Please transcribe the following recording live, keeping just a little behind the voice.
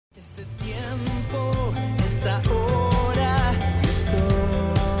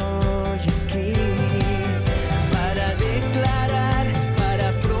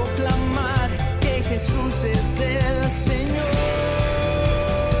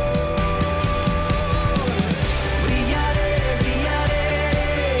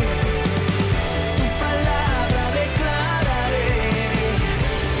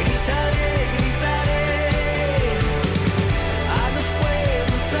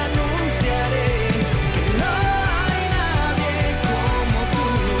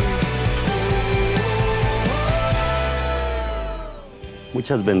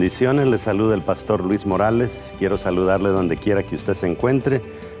Muchas bendiciones, le saluda el pastor Luis Morales. Quiero saludarle donde quiera que usted se encuentre,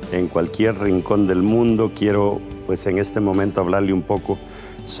 en cualquier rincón del mundo. Quiero pues en este momento hablarle un poco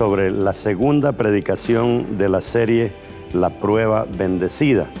sobre la segunda predicación de la serie La Prueba,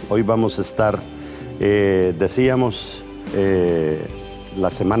 Bendecida. Hoy vamos a estar, decíamos la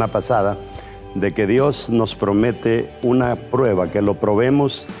semana pasada, de que Dios nos promete una prueba, que lo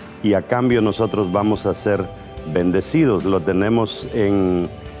probemos y a cambio nosotros vamos a ser bendecidos. Lo tenemos en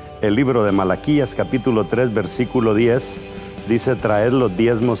el libro de Malaquías, capítulo 3, versículo 10. Dice: traed los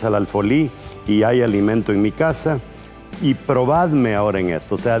diezmos al alfolí y hay alimento en mi casa y probadme ahora en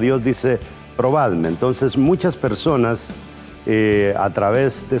esto. O sea, Dios dice, probadme. Entonces muchas personas a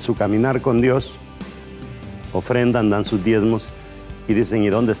través de su caminar con Dios ofrendan, dan sus diezmos y dicen: ¿y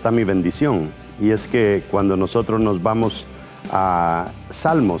dónde está mi bendición? Y es que cuando nosotros nos vamos a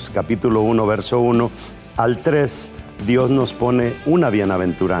Salmos, capítulo 1, verso 1 al 3, Dios nos pone una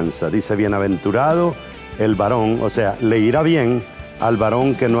bienaventuranza. Dice: bienaventurado el varón, o sea, le irá bien al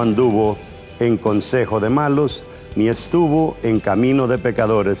varón que no anduvo en consejo de malos, ni estuvo en camino de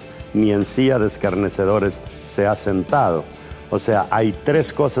pecadores, ni en silla de escarnecedores se ha sentado. O sea, hay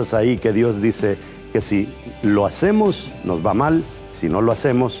tres cosas ahí que Dios dice que si lo hacemos nos va mal, si no lo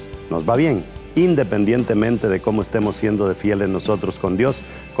hacemos nos va bien, independientemente de cómo estemos siendo de fieles nosotros con Dios,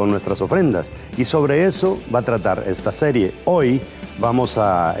 con nuestras ofrendas. Y sobre eso va a tratar esta serie. Hoy vamos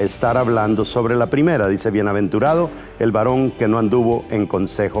a estar hablando sobre la primera. Dice: bienaventurado el varón que no anduvo en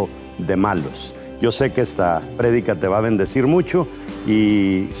consejo de malos. Yo sé que esta prédica te va a bendecir mucho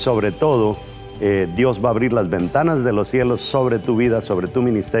y sobre todo Dios va a abrir las ventanas de los cielos sobre tu vida, sobre tu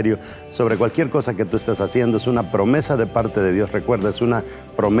ministerio, sobre cualquier cosa que tú estés haciendo. Es una promesa de parte de Dios. Recuerda, es una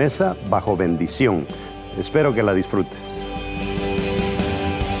promesa bajo bendición. Espero que la disfrutes.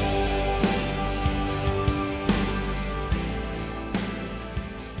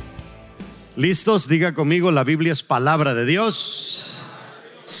 ¿Listos? Diga conmigo: la Biblia es palabra de Dios.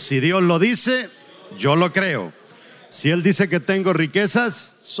 Si Dios lo dice, yo lo creo. Si Él dice que tengo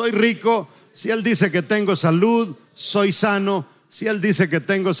riquezas, soy rico. Si Él dice que tengo salud, soy sano. Si Él dice que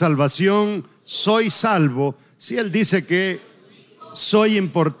tengo salvación, soy salvo. Si Él dice que soy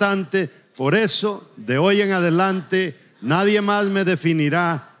importante, por eso de hoy en adelante nadie más me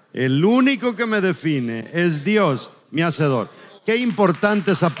definirá. El único que me define es Dios, mi hacedor. Qué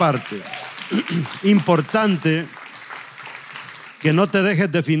importante esa parte. Importante que no te dejes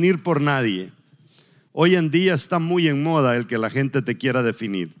definir por nadie. Hoy en día está muy en moda el que la gente te quiera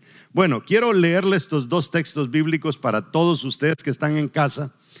definir. Bueno, quiero leerle estos dos textos bíblicos para todos ustedes que están en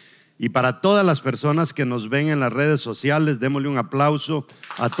casa y para todas las personas que nos ven en las redes sociales. Démosle un aplauso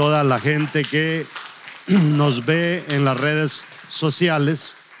a toda la gente que nos ve en las redes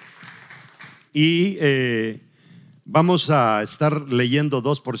sociales. Y vamos a estar leyendo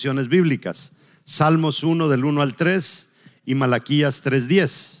dos porciones bíblicas: Salmos 1 del 1 al 3 y Malaquías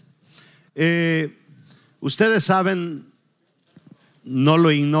 3:10. Ustedes saben, no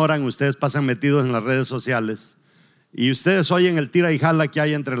lo ignoran, ustedes pasan metidos en las redes sociales y ustedes oyen el tira y jala que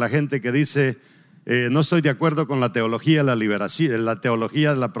hay entre la gente que dice: no estoy de acuerdo con la teología de la liberación, la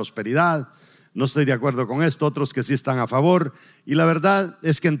teología de la prosperidad, no estoy de acuerdo con esto. Otros que sí están a favor. Y la verdad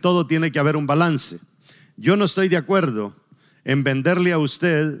es que en todo tiene que haber un balance. Yo no estoy de acuerdo en venderle a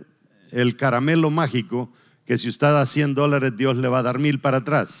usted el caramelo mágico que si usted da $100 Dios le va a dar 1,000 para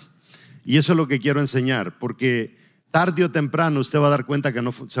atrás. Y eso es lo que quiero enseñar, porque tarde o temprano usted va a dar cuenta que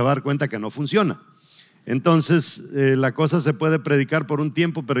se va a dar cuenta que no funciona. Entonces la cosa se puede predicar por un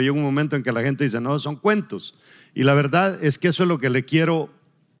tiempo, pero llega un momento en que la gente dice: no, son cuentos. Y la verdad es que eso es lo que le quiero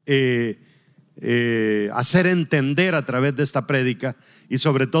hacer entender a través de esta prédica y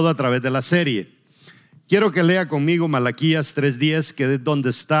sobre todo a través de la serie. Quiero que lea conmigo Malaquías 3:10, que es donde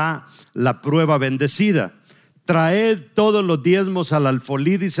está la prueba bendecida. Traed todos los diezmos al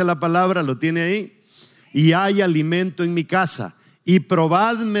alfolí, dice la palabra, lo tiene ahí, y hay alimento en mi casa. Y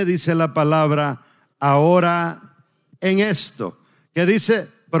probadme, dice la palabra, ahora en esto. ¿Qué dice?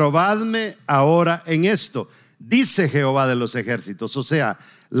 Probadme ahora en esto, dice Jehová de los ejércitos. O sea,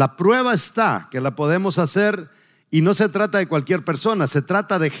 la prueba está, que la podemos hacer. Y no se trata de cualquier persona, se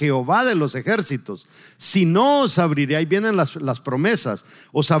trata de Jehová de los ejércitos. Si no, os abriré, ahí vienen las promesas: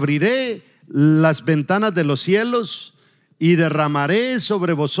 os abriré las ventanas de los cielos y derramaré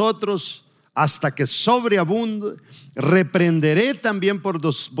sobre vosotros hasta que sobreabunde. Reprenderé también por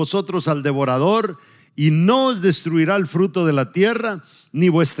vosotros al devorador y no os destruirá el fruto de la tierra, ni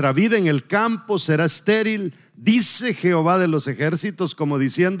vuestra vida en el campo será estéril, dice Jehová de los ejércitos, como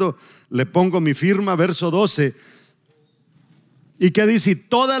diciendo: le pongo mi firma. Verso 12. ¿Y qué dice?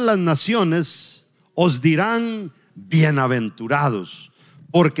 Todas las naciones os dirán bienaventurados,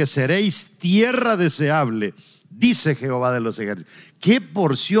 porque seréis tierra deseable, dice Jehová de los ejércitos. Qué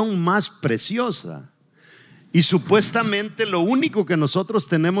porción más preciosa. Y supuestamente lo único que nosotros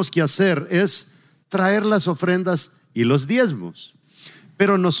tenemos que hacer es traer las ofrendas y los diezmos.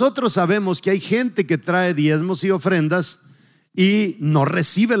 Pero nosotros sabemos que hay gente que trae diezmos y ofrendas y no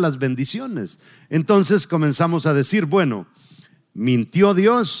recibe las bendiciones. Entonces comenzamos a decir, bueno, ¿mintió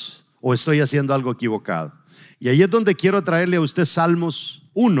Dios o estoy haciendo algo equivocado? Y ahí es donde quiero traerle a usted Salmos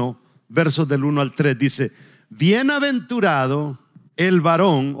 1, versos del 1 al 3. Dice, bienaventurado el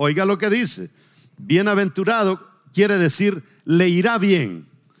varón, oiga lo que dice, bienaventurado quiere decir le irá bien.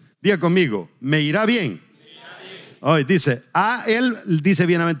 Diga conmigo, me irá bien. Hoy dice, a él, dice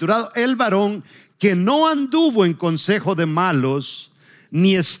bienaventurado el varón que no anduvo en consejo de malos,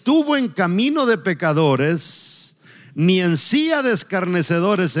 ni estuvo en camino de pecadores, ni en silla de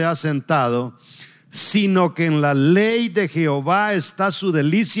escarnecedores se ha sentado, sino que en la ley de Jehová está su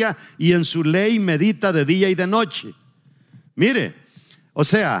delicia, y en su ley medita de día y de noche. Mire, o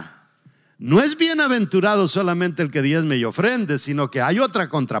sea, no es bienaventurado solamente el que diezme y ofrende, sino que hay otra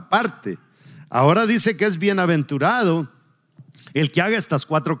contraparte. Ahora dice que es bienaventurado el que haga estas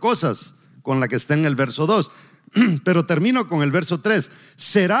 4 cosas, con la que está en el verso 2. Pero termino con el verso 3.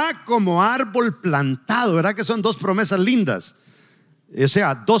 Será como árbol plantado. ¿Verdad que son 2 promesas lindas? O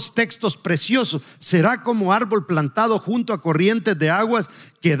sea, 2 textos preciosos. Será como árbol plantado junto a corrientes de aguas,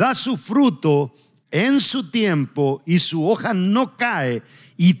 que da su fruto en su tiempo y su hoja no cae,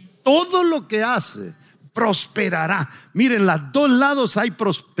 y todo lo que hace prosperará. Miren, los 2 lados hay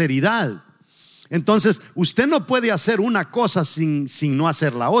prosperidad. Entonces usted no puede hacer una cosa sin no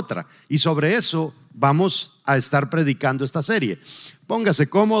hacer la otra. Y sobre eso vamos a estar predicando esta serie. Póngase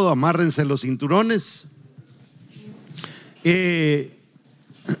cómodo, amárrense los cinturones.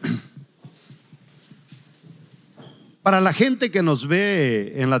 Para la gente que nos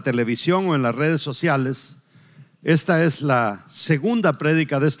ve en la televisión o en las redes sociales, esta es la segunda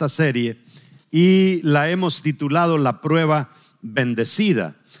prédica de esta serie y la hemos titulado La Prueba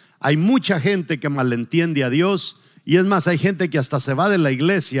Bendecida. Hay mucha gente que malentiende a Dios, y es más, hay gente que hasta se va de la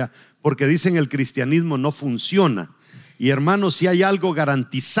iglesia porque dicen el cristianismo no funciona. Y hermanos, si hay algo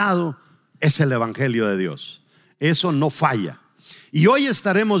garantizado, es el evangelio de Dios. Eso no falla. Y hoy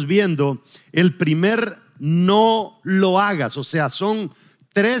estaremos viendo el primer no lo hagas. O sea, son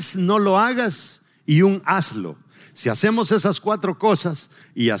 3 no lo hagas y un hazlo. Si hacemos esas 4 cosas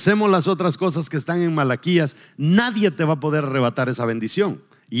y hacemos las otras cosas que están en Malaquías, nadie te va a poder arrebatar esa bendición.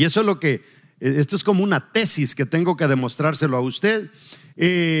 Y eso es lo que, esto es como una tesis que tengo que demostrárselo a usted,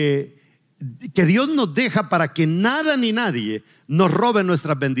 que Dios nos deja para que nada ni nadie nos robe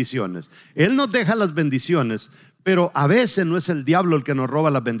nuestras bendiciones. Él nos deja las bendiciones, pero a veces no es el diablo el que nos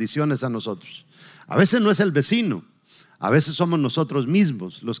roba las bendiciones a nosotros. A veces no es el vecino, a veces somos nosotros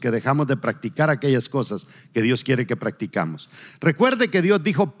mismos los que dejamos de practicar aquellas cosas que Dios quiere que practicamos. Recuerde que Dios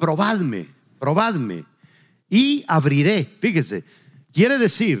dijo, probadme y abriré. Fíjese, quiere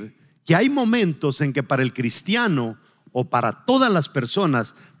decir que hay momentos en que para el cristiano o para todas las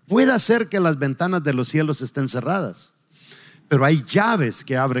personas puede ser que las ventanas de los cielos estén cerradas, pero hay llaves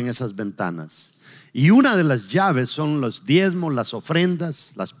que abren esas ventanas, y una de las llaves son los diezmos, las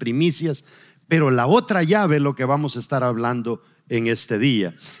ofrendas, las primicias. Pero la otra llave es lo que vamos a estar hablando en este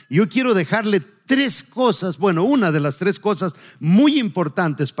día. Yo quiero dejarle 3 cosas, bueno, una de las 3 cosas muy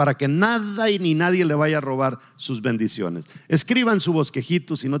importantes para que nada y ni nadie le vaya a robar sus bendiciones. Escriba en su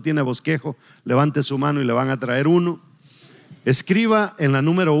bosquejito, si no tiene bosquejo, levante su mano y le van a traer uno. Escriba en la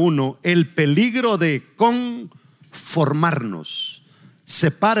número 1, el peligro de conformarnos.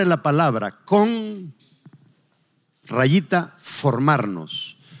 Separe la palabra con rayita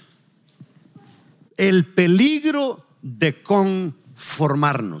formarnos. El peligro de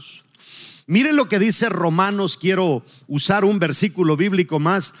conformarnos. Miren lo que dice Romanos. Quiero usar un versículo bíblico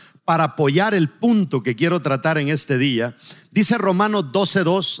más para apoyar el punto que quiero tratar en este día. Dice Romanos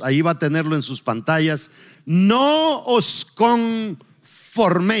 12:2, ahí va a tenerlo en sus pantallas. No os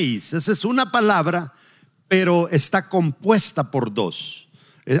conforméis. Esa es una palabra, pero está compuesta por 2.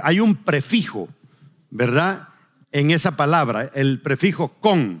 Hay un prefijo, ¿verdad? En esa palabra, el prefijo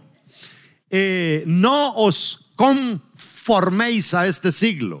con. No os conforméis a este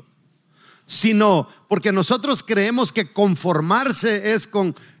siglo, sino porque nosotros creemos que conformarse es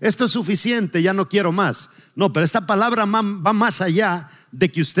con esto es suficiente, ya no quiero más. No, pero esta palabra va más allá de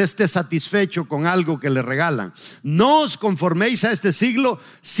que usted esté satisfecho con algo que le regalan. No os conforméis a este siglo,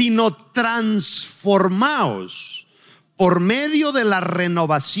 sino transformaos por medio de la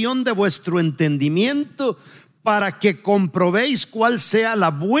renovación de vuestro entendimiento, para que comprobéis cuál sea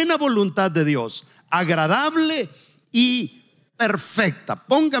la buena voluntad de Dios, agradable y perfecta.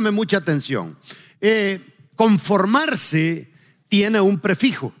 Póngame mucha atención. Conformarse tiene un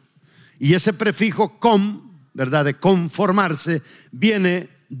prefijo, y ese prefijo com, ¿verdad? De conformarse, viene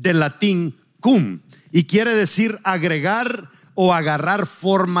del latín cum, y quiere decir agregar o agarrar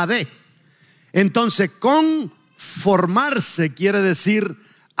forma de. Entonces, conformarse quiere decir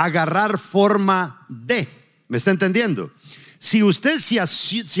agarrar forma de. ¿Me está entendiendo? Si usted se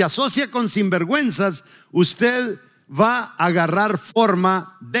asocia con sinvergüenzas, usted va a agarrar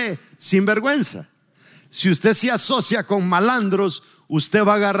forma de sinvergüenza. Si usted se asocia con malandros, usted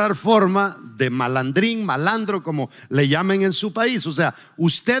va a agarrar forma de malandrín, malandro, como le llamen en su país. O sea,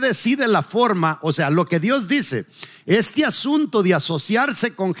 usted decide la forma. O sea, lo que Dios dice, este asunto de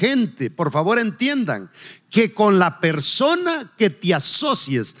asociarse con gente, por favor entiendan que con la persona que te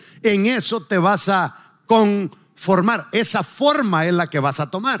asocies, en eso te vas a conformar. Esa forma es la que vas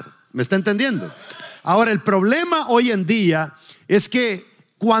a tomar. ¿Me está entendiendo? Ahora, el problema hoy en día es que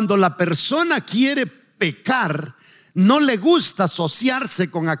cuando la persona quiere pecar, no le gusta asociarse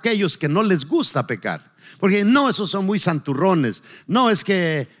con aquellos que no les gusta pecar, porque no, esos son muy santurrones, no, es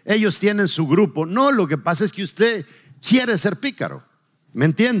que ellos tienen su grupo. No, lo que pasa es que usted quiere ser pícaro. ¿Me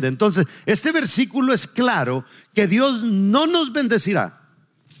entiende? Entonces, este versículo es claro que Dios no nos bendecirá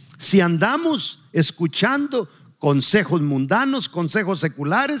si andamos escuchando consejos mundanos, consejos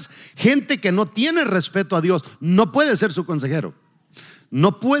seculares, gente que no tiene respeto a Dios. No puede ser su consejero.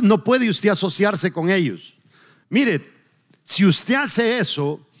 No puede usted asociarse con ellos. Mire, si usted hace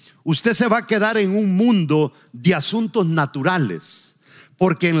eso, usted se va a quedar en un mundo de asuntos naturales,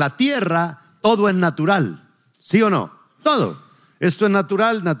 porque en la tierra todo es natural. ¿Sí o no? Todo. Esto es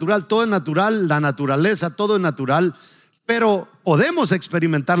natural, todo es natural, la naturaleza, todo es natural, pero podemos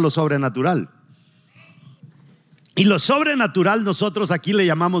experimentar lo sobrenatural. Y lo sobrenatural nosotros aquí le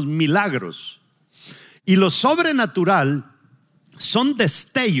llamamos milagros. Y lo sobrenatural son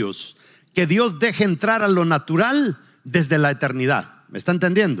destellos que Dios deja entrar a lo natural desde la eternidad. ¿Me está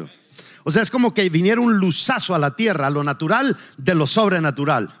entendiendo? O sea, es como que viniera un luzazo a la tierra, a lo natural de lo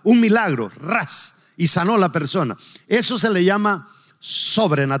sobrenatural. Un milagro, ras, y sanó a la persona. Eso se le llama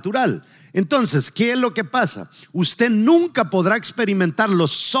sobrenatural. Entonces, ¿qué es lo que pasa? Usted nunca podrá experimentar lo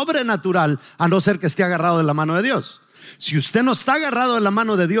sobrenatural a no ser que esté agarrado de la mano de Dios. Si usted no está agarrado de la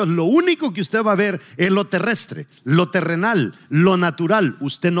mano de Dios, lo único que usted va a ver es lo terrestre, lo terrenal, lo natural.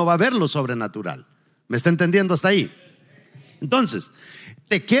 Usted no va a ver lo sobrenatural. ¿Me está entendiendo hasta ahí? Entonces,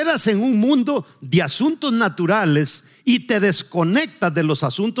 te quedas en un mundo de asuntos naturales y te desconectas de los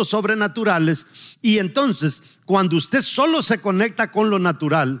asuntos sobrenaturales. Y entonces, cuando usted solo se conecta con lo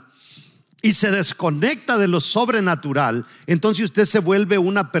natural y se desconecta de lo sobrenatural, entonces usted se vuelve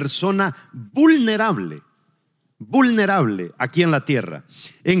una persona vulnerable aquí en la tierra.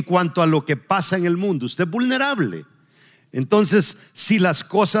 En cuanto a lo que pasa en el mundo, usted es vulnerable. Entonces, si las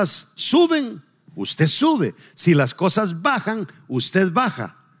cosas suben, usted sube. Si las cosas bajan, usted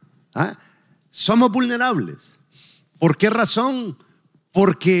baja. Somos vulnerables. ¿Por qué razón?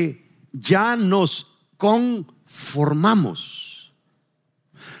 Porque ya nos conformamos.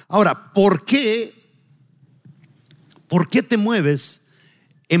 Ahora, ¿por qué te mueves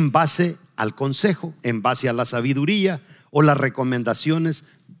en base al consejo, en base a la sabiduría o las recomendaciones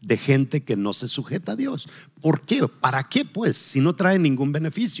de gente que no se sujeta a Dios? ¿Por qué? ¿Para qué pues? Si no trae ningún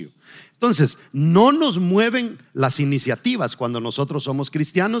beneficio. Entonces, no nos mueven las iniciativas cuando nosotros somos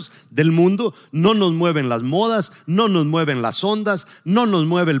cristianos del mundo. No nos mueven las modas, no nos mueven las ondas, no nos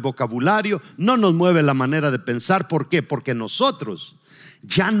mueve el vocabulario, no nos mueve la manera de pensar. ¿Por qué? Porque nosotros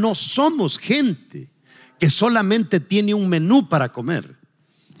ya no somos gente que solamente tiene un menú para comer,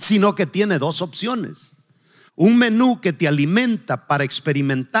 sino que tiene dos opciones. Un menú que te alimenta para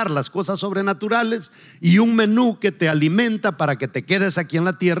experimentar las cosas sobrenaturales y un menú que te alimenta para que te quedes aquí en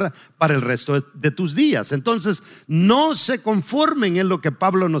la tierra para el resto de tus días. Entonces, no se conformen en lo que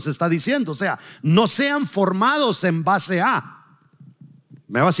Pablo nos está diciendo. O sea, no sean formados en base a.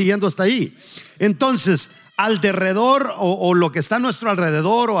 ¿Me va siguiendo hasta ahí? Entonces, alrededor o lo que está a nuestro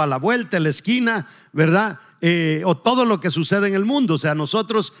alrededor o a la vuelta, a la esquina, ¿verdad? O todo lo que sucede en el mundo. O sea,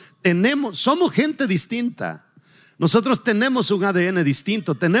 nosotros somos gente distinta. Nosotros tenemos un ADN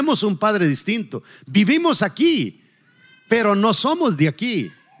distinto, tenemos un padre distinto. Vivimos aquí, pero no somos de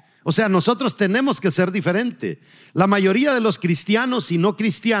aquí. O sea, nosotros tenemos que ser diferentes. La mayoría de los cristianos y no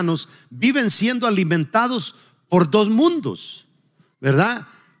cristianos viven siendo alimentados por dos mundos, ¿verdad?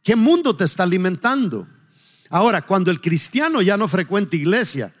 ¿Qué mundo te está alimentando? Ahora, cuando el cristiano ya no frecuenta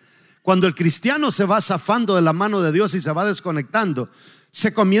iglesia, cuando el cristiano se va zafando de la mano de Dios y se va desconectando,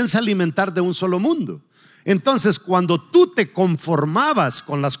 se comienza a alimentar de un solo mundo. Entonces, cuando tú te conformabas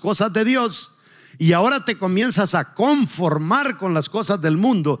con las cosas de Dios, y ahora te comienzas a conformar con las cosas del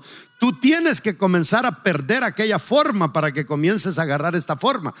mundo, tú tienes que comenzar a perder aquella forma para que comiences a agarrar esta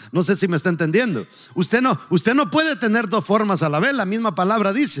forma. No sé si me está entendiendo. Usted no puede tener dos formas a la vez. La misma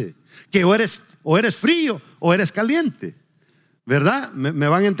palabra dice que o eres frío o eres caliente, ¿verdad? ¿Me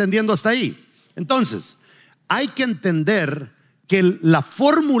van entendiendo hasta ahí? Entonces, hay que entender que la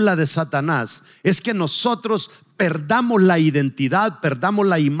fórmula de Satanás es que nosotros perdamos la identidad, perdamos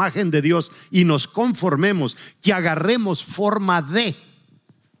la imagen de Dios y nos conformemos, que agarremos forma de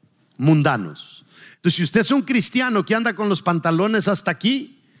mundanos. Entonces, si usted es un cristiano que anda con los pantalones hasta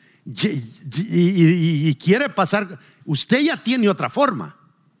aquí y quiere pasar, usted ya tiene otra forma,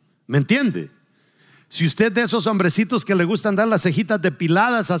 ¿me entiende? Si usted es de esos hombrecitos que le gustan dar las cejitas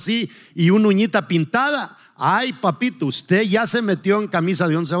depiladas así y una uñita pintada, ay papito, usted ya se metió en camisa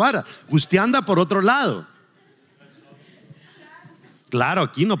de 11 varas. Usted anda por otro lado. Claro,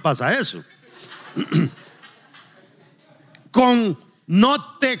 aquí no pasa eso.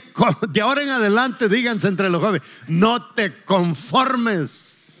 De ahora en adelante, díganse entre los jóvenes, no te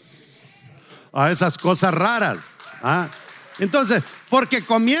conformes a esas cosas raras. Entonces, porque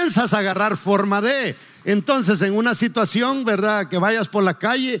comienzas a agarrar forma de. Entonces, en una situación, ¿verdad? Que vayas por la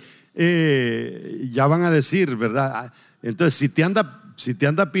calle, ya van a decir, ¿verdad? Entonces, si te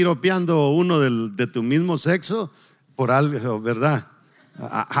anda piropeando uno de tu mismo sexo, por algo, ¿verdad?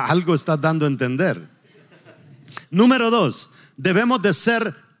 Algo estás dando a entender. Número 2, debemos de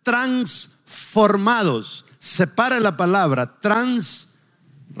ser transformados. Separe la palabra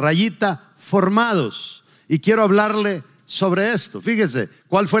formados. Y quiero hablarle sobre esto. Fíjese,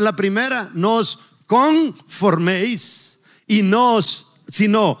 ¿cuál fue la primera? No os conforméis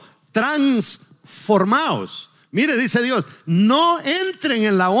sino transformaos. Mire, dice Dios, no entren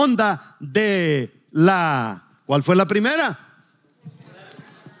en la onda de ¿cuál fue la primera?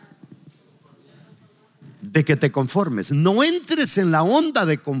 De que te conformes. No entres en la onda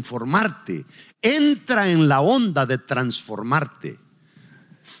de conformarte, entra en la onda de transformarte.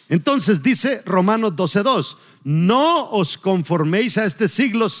 Entonces dice Romanos 12:2, no os conforméis a este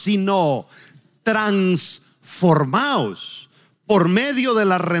siglo, sino transformaos por medio de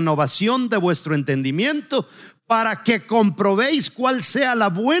la renovación de vuestro entendimiento, para que comprobéis cuál sea la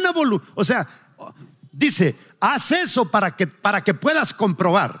buena voluntad. O sea, dice, haz eso para que puedas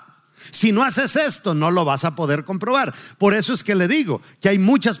comprobar. Si no haces esto, no lo vas a poder comprobar. Por eso es que le digo que hay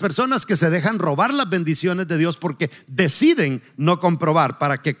muchas personas que se dejan robar las bendiciones de Dios porque deciden no comprobar,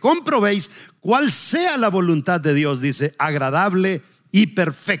 para que comprobéis cuál sea la voluntad de Dios, dice, agradable y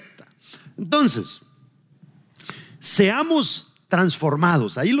perfecta. Entonces, seamos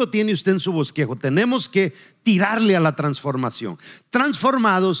transformados. Ahí lo tiene usted en su bosquejo. Tenemos que tirarle a la transformación.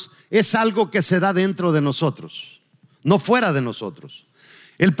 Transformados es algo que se da dentro de nosotros, no fuera de nosotros.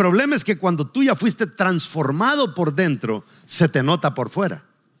 El problema es que cuando tú ya fuiste transformado por dentro, se te nota por fuera.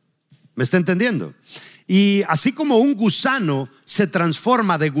 ¿Me está entendiendo? Y así como un gusano se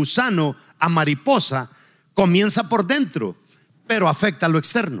transforma de gusano a mariposa, comienza por dentro, pero afecta a lo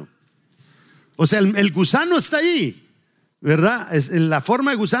externo. O sea, el gusano está ahí, ¿verdad? La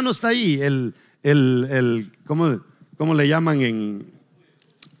forma de gusano está ahí. ¿Cómo le llaman en...?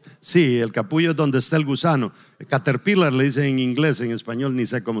 Sí, el capullo es donde está el gusano. Caterpillar le dicen en inglés, en español ni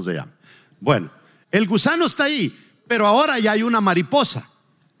sé cómo se llama. Bueno, el gusano está ahí, pero ahora ya hay una mariposa.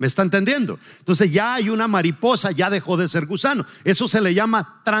 ¿Me está entendiendo? Entonces ya hay una mariposa, ya dejó de ser gusano. Eso se le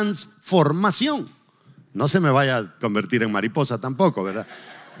llama transformación. No se me vaya a convertir en mariposa tampoco, ¿verdad?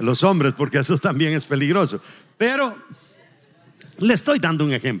 Los hombres, porque eso también es peligroso. Pero le estoy dando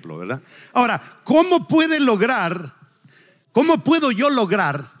un ejemplo, ¿verdad? Ahora, ¿cómo puedo yo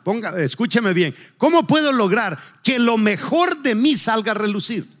lograr, escúcheme bien, cómo puedo lograr que lo mejor de mí salga a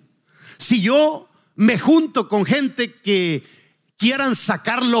relucir? Si yo me junto con gente que quieran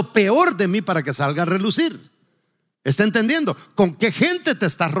sacar lo peor de mí para que salga a relucir. ¿Está entendiendo? ¿Con qué gente te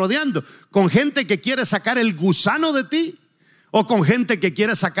estás rodeando? ¿Con gente que quiere sacar el gusano de ti? ¿O con gente que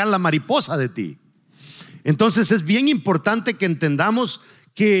quiere sacar la mariposa de ti? Entonces es bien importante que entendamos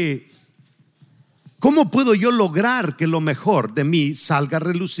que ¿cómo puedo yo lograr que lo mejor de mí salga a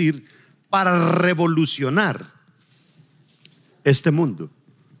relucir para revolucionar este mundo?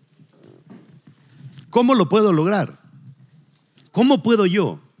 ¿Cómo lo puedo lograr? ¿Cómo puedo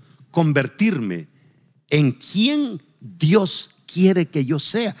yo convertirme en quien Dios quiere que yo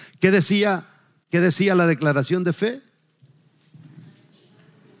sea? ¿Qué decía la declaración de fe?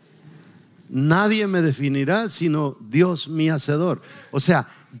 Nadie me definirá sino Dios mi hacedor. O sea,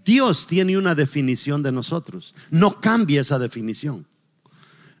 Dios tiene una definición de nosotros. No cambie esa definición.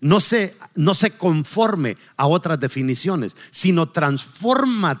 no se conforme a otras definiciones, sino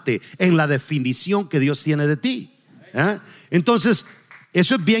transfórmate en la definición que Dios tiene de ti. Entonces,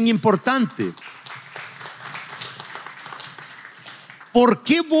 eso es bien importante. ¿Por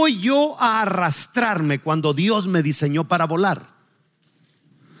qué voy yo a arrastrarme cuando Dios me diseñó para volar?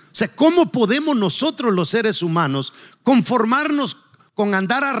 O sea, ¿cómo podemos nosotros los seres humanos conformarnos con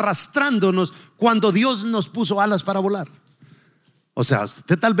andar arrastrándonos cuando Dios nos puso alas para volar? O sea,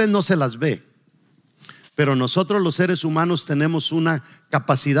 usted tal vez no se las ve, pero nosotros los seres humanos tenemos una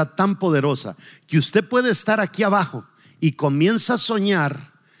capacidad tan poderosa que usted puede estar aquí abajo y comienza a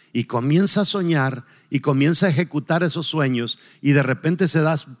soñar, y comienza a soñar, y comienza a ejecutar esos sueños, y de repente se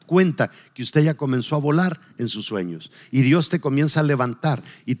da cuenta que usted ya comenzó a volar en sus sueños, y Dios te comienza a levantar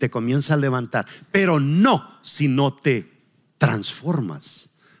y te comienza a levantar, pero no si no te transformas,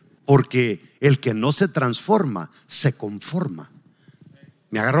 porque el que no se transforma se conforma.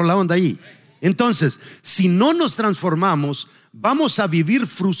 ¿Me agarró la onda ahí? Entonces, si no nos transformamos, vamos a vivir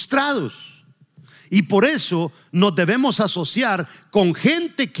frustrados. Y por eso nos debemos asociar con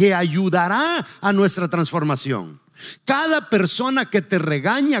gente que ayudará a nuestra transformación. Cada persona que te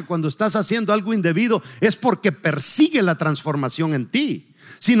regaña cuando estás haciendo algo indebido es porque persigue la transformación en ti.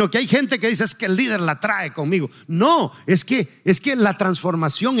 Sino que hay gente que dice: es que el líder la trae conmigo. No, es que la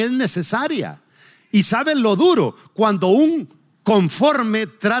transformación es necesaria. Y ¿saben lo duro? Cuando un conforme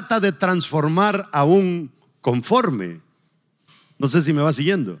trata de transformar a un conforme. No sé si me va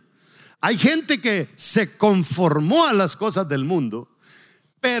siguiendo. Hay gente que se conformó a las cosas del mundo,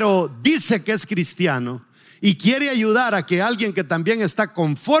 pero dice que es cristiano y quiere ayudar a que alguien que también está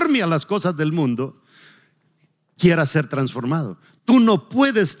conforme a las cosas del mundo quiera ser transformado. Tú no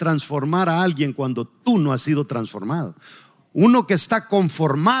puedes transformar a alguien cuando tú no has sido transformado. Uno que está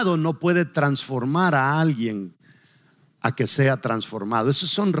conformado no puede transformar a alguien a que sea transformado.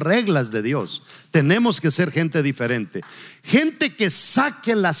 Esas son reglas de Dios. Tenemos que ser gente diferente, gente que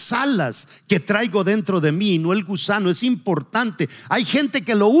saque las alas que traigo dentro de mí, no el gusano. Es importante. Hay gente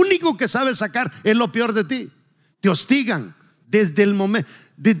que lo único que sabe sacar es lo peor de ti. Te hostigan desde el momento,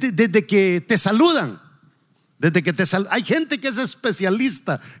 desde que te saludan. Hay gente que es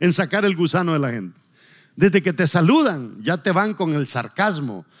especialista en sacar el gusano de la gente. Desde que te saludan ya te van con el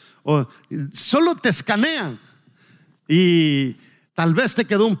sarcasmo, o solo te escanean. Y tal vez te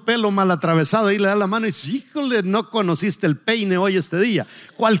quedó un pelo mal atravesado y le da la mano y dice: híjole, no conociste el peine hoy este día.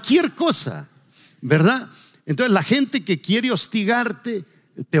 Cualquier cosa, ¿verdad? Entonces la gente que quiere hostigarte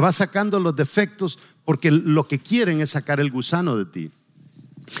te va sacando los defectos, porque lo que quieren es sacar el gusano de ti.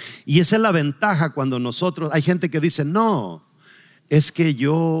 Y esa es la ventaja cuando nosotros, hay gente que dice: no, es que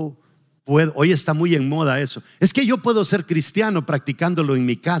yo puedo, hoy está muy en moda eso, es que yo puedo ser cristiano practicándolo en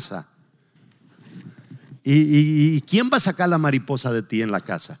mi casa. ¿Y quién va a sacar la mariposa de ti en la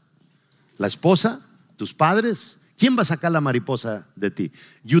casa? ¿La esposa? ¿Tus padres? ¿Quién va a sacar la mariposa de ti?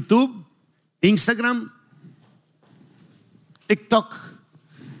 ¿YouTube? ¿Instagram? ¿TikTok?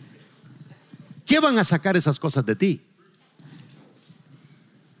 ¿Qué van a sacar esas cosas de ti?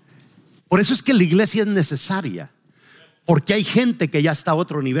 Por eso es que la iglesia es necesaria, porque hay gente que ya está a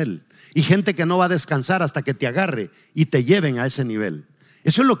otro nivel y gente que no va a descansar hasta que te agarre y te lleven a ese nivel.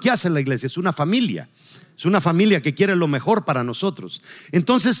 Eso es lo que hace la iglesia, es una familia. Es una familia que quiere lo mejor para nosotros.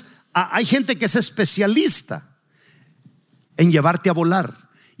 Entonces hay gente que es especialista en llevarte a volar,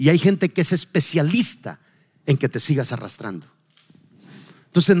 y hay gente que es especialista en que te sigas arrastrando.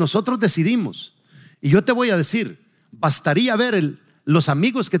 Entonces nosotros decidimos. Y yo te voy a decir, bastaría ver los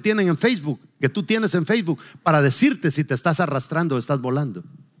amigos que tienen en Facebook, que tú tienes en Facebook, para decirte si te estás arrastrando o estás volando.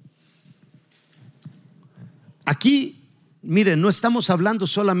 Aquí, mire, no estamos hablando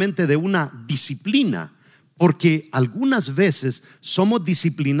solamente de una disciplina, porque algunas veces somos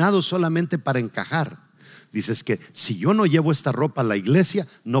disciplinados solamente para encajar. Dices que si yo no llevo esta ropa a la iglesia,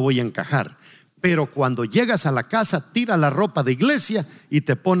 no voy a encajar. Pero cuando llegas a la casa, tira la ropa de iglesia y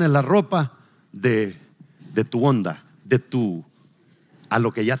te pones la ropa de tu onda, a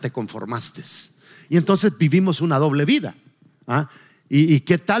lo que ya te conformaste. Y entonces vivimos una doble vida. ¿Y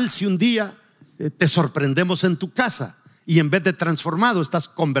qué tal si un día te sorprendemos en tu casa y en vez de transformado estás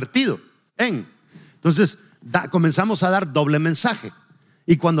convertido en? Entonces comenzamos a dar doble mensaje.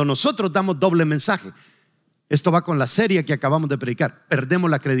 Y cuando nosotros damos doble mensaje, esto va con la serie que acabamos de predicar,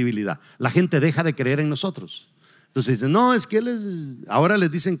 perdemos la credibilidad. La gente deja de creer en nosotros. Entonces dicen: no, es que ahora les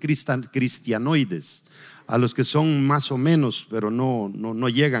dicen cristianoides a los que son más o menos, pero no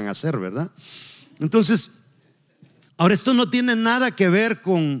llegan a ser, ¿verdad? Entonces, ahora esto no tiene nada que ver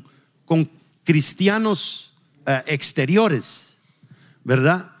con cristianos exteriores,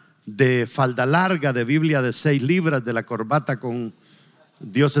 ¿verdad? De falda larga, de Biblia de 6 libras, de la corbata con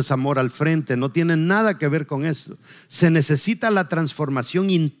Dios es amor al frente, no tiene nada que ver con eso. Se necesita la transformación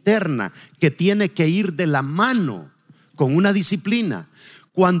interna que tiene que ir de la mano con una disciplina.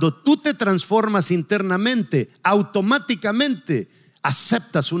 Cuando tú te transformas internamente, automáticamente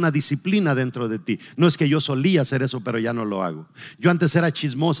aceptas una disciplina dentro de ti. No es que yo solía hacer eso, pero ya no lo hago. Yo antes era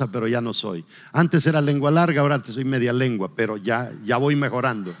chismosa, pero ya no soy. Antes era lengua larga, ahora soy media lengua, pero ya voy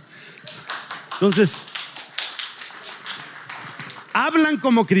mejorando. Entonces, hablan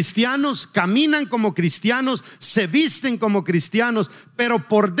como cristianos, caminan como cristianos, se visten como cristianos, pero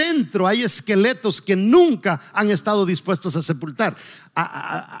por dentro hay esqueletos que nunca han estado dispuestos a sepultar.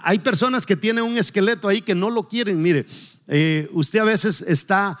 Hay personas que tienen un esqueleto ahí que no lo quieren. Mire, usted a veces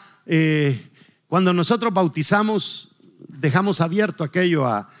está, cuando nosotros bautizamos, dejamos abierto aquello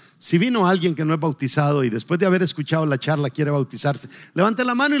a... Si vino alguien que no es bautizado y después de haber escuchado la charla quiere bautizarse, levante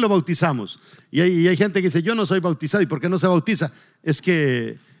la mano y lo bautizamos. Y hay gente que dice, yo no soy bautizado. ¿Y por qué no se bautiza? Es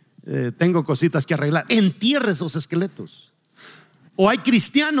que tengo cositas que arreglar. Entierre esos esqueletos. O hay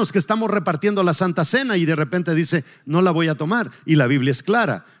cristianos que estamos repartiendo la Santa Cena y de repente dice, no la voy a tomar. Y la Biblia es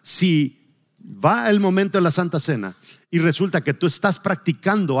clara. Si va el momento de la Santa Cena y resulta que tú estás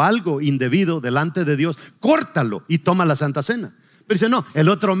practicando algo indebido delante de Dios, córtalo y toma la Santa Cena. Pero dice, no, el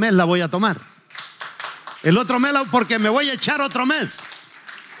otro mes la voy a tomar. El otro mes porque me voy a echar otro mes.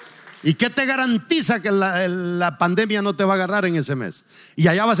 ¿Y qué te garantiza que la pandemia no te va a agarrar en ese mes? Y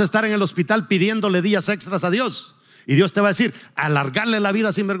allá vas a estar en el hospital pidiéndole días extras a Dios. Y Dios te va a decir, alargarle la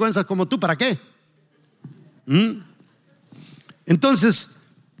vida sin vergüenzas como tú, ¿para qué? Entonces,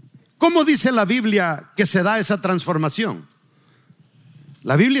 ¿cómo dice la Biblia que se da esa transformación?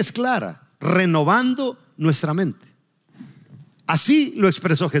 La Biblia es clara, renovando nuestra mente. Así lo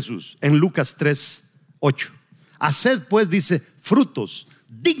expresó Jesús en Lucas 3:8. Haced pues, dice, frutos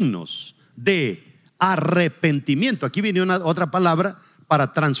dignos de arrepentimiento. Aquí viene otra palabra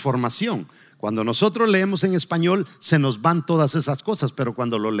para transformación. Cuando nosotros leemos en español se nos van todas esas cosas, pero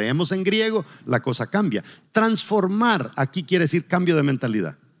cuando lo leemos en griego la cosa cambia. Transformar aquí quiere decir cambio de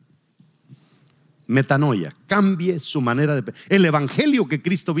mentalidad. Metanoia, cambie su manera de... El evangelio que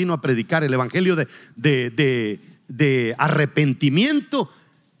Cristo vino a predicar, el evangelio de arrepentimiento,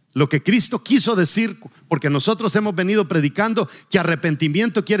 lo que Cristo quiso decir, porque nosotros hemos venido predicando que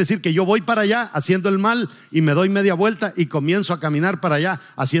arrepentimiento quiere decir que yo voy para allá haciendo el mal y me doy media vuelta y comienzo a caminar para allá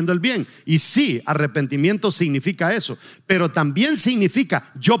haciendo el bien. Y sí, arrepentimiento significa eso, pero también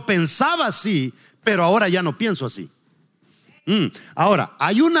significa yo pensaba así, pero ahora ya no pienso así. Ahora,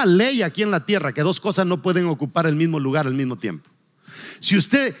 hay una ley aquí en la tierra que dos cosas no pueden ocupar el mismo lugar al mismo tiempo. Si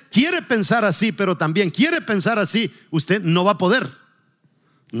usted quiere pensar así, pero también quiere pensar así, usted no va a poder.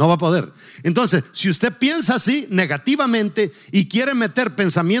 No va a poder. Entonces, si usted piensa así negativamente y quiere meter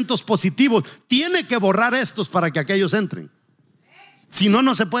pensamientos positivos, tiene que borrar estos para que aquellos entren. Si no,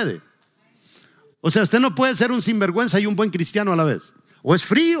 no se puede. O sea, usted no puede ser un sinvergüenza y un buen cristiano a la vez. O es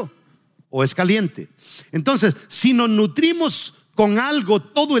frío o es caliente. Entonces, si nos nutrimos con algo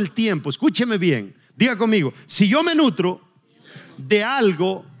todo el tiempo, escúcheme bien, diga conmigo, si yo me nutro de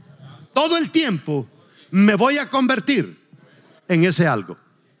algo todo el tiempo, me voy a convertir en ese algo.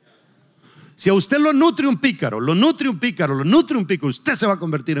 Si a usted lo nutre un pícaro, usted se va a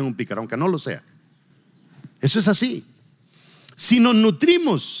convertir en un pícaro, aunque no lo sea. Eso es así. Si nos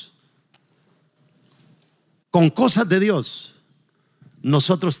nutrimos con cosas de Dios,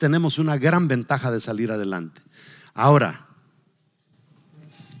 nosotros tenemos una gran ventaja de salir adelante. Ahora,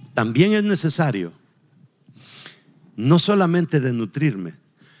 también es necesario no solamente de nutrirme,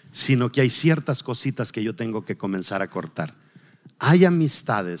 sino que hay ciertas cositas que yo tengo que comenzar a cortar. Hay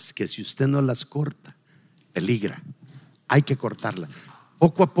amistades que si usted no las corta, peligra. Hay que cortarlas.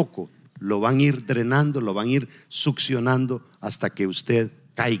 Poco a poco lo van a ir drenando, lo van a ir succionando hasta que usted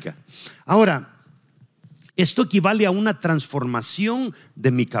caiga. Ahora, esto equivale a una transformación de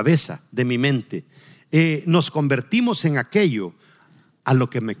mi cabeza, de mi mente. Nos convertimos en aquello a lo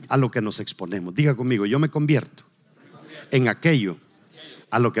que nos exponemos. Diga conmigo, yo me convierto en aquello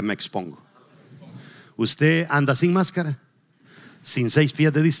a lo que me expongo. Usted anda sin máscara, sin 6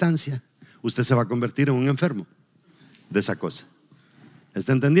 pies de distancia, usted se va a convertir en un enfermo de esa cosa.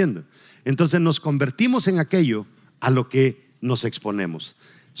 ¿Está entendiendo? Entonces nos convertimos en aquello a lo que nos exponemos.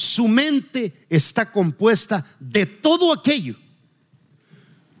 Su mente está compuesta de todo aquello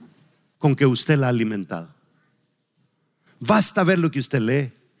con que usted la ha alimentado. Basta ver lo que usted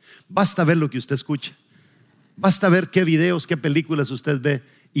lee, basta ver lo que usted escucha, basta ver qué videos, qué películas usted ve,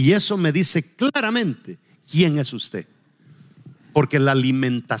 y eso me dice claramente quién es usted. Porque la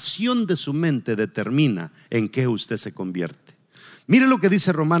alimentación de su mente determina en qué usted se convierte. Mire lo que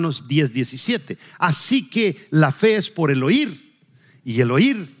dice Romanos 10:17. Así que la fe es por el oír Y el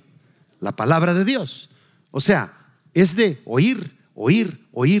oír la palabra de Dios. O sea, es de oír,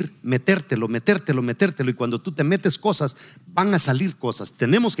 metértelo. Y cuando tú te metes cosas, van a salir cosas.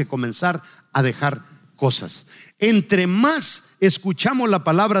 Tenemos que comenzar a dejar cosas. Entre más escuchamos la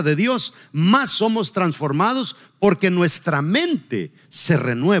palabra de Dios, más somos transformados, porque nuestra mente se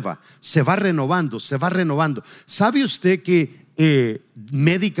renueva, se va renovando. ¿Sabe usted que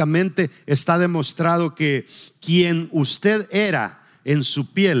médicamente está demostrado que quien usted era en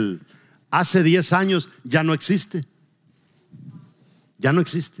su piel hace 10 años ya no existe? Ya no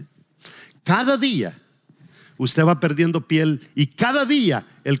existe. Cada día usted va perdiendo piel y cada día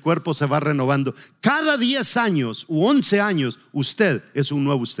el cuerpo se va renovando. Cada 10 años u 11 años usted es un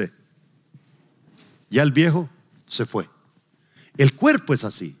nuevo usted. Ya el viejo se fue. El cuerpo es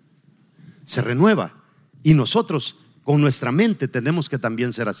así, se renueva, y nosotros con nuestra mente tenemos que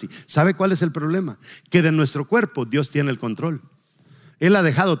también ser así. ¿Sabe cuál es el problema? Que de nuestro cuerpo Dios tiene el control. Él ha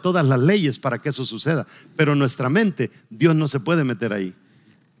dejado todas las leyes para que eso suceda, pero nuestra mente, Dios no se puede meter ahí,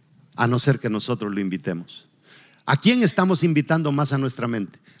 a no ser que nosotros lo invitemos. ¿A quién estamos invitando más a nuestra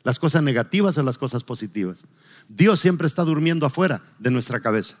mente? ¿Las cosas negativas o las cosas positivas? Dios siempre está durmiendo afuera de nuestra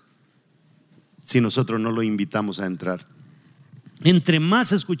cabeza, si nosotros no lo invitamos a entrar. Entre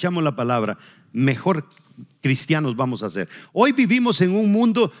más escuchamos la palabra, mejor cristianos vamos a ser. Hoy vivimos en un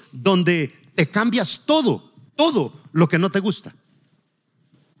mundo donde te cambias todo lo que no te gusta.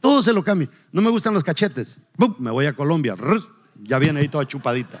 Todo se lo cambia. No me gustan los cachetes, me voy a Colombia, ya viene ahí toda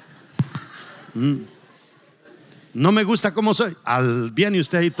chupadita. No me gusta cómo soy, viene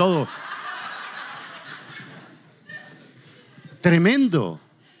usted ahí todo. Tremendo.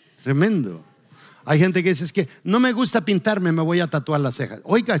 Hay gente que dice, es que no me gusta pintarme, me voy a tatuar las cejas.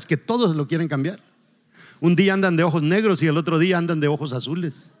 Oiga, es que todos lo quieren cambiar. Un día andan de ojos negros y el otro día andan de ojos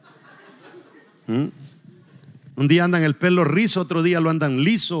azules. Un día andan el pelo rizo, otro día lo andan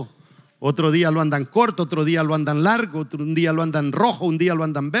liso, otro día lo andan corto, otro día lo andan largo, un día lo andan rojo, un día lo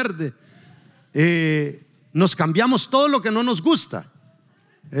andan verde. Nos cambiamos todo lo que no nos gusta.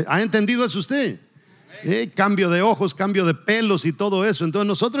 ¿Ha entendido eso usted? Cambio de ojos, cambio de pelos y todo eso. Entonces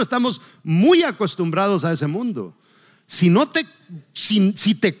nosotros estamos muy acostumbrados a ese mundo. Si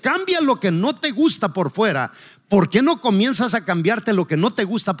te cambia lo que no te gusta por fuera, ¿por qué no comienzas a cambiarte lo que no te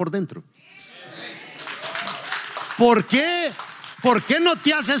gusta por dentro? ¿Por qué no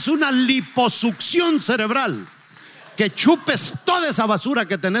te haces una liposucción cerebral? Que chupes toda esa basura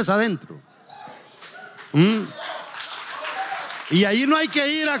que tenés adentro. Y ahí no hay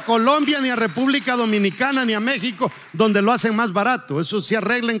que ir a Colombia, ni a República Dominicana, ni a México, donde lo hacen más barato. Eso se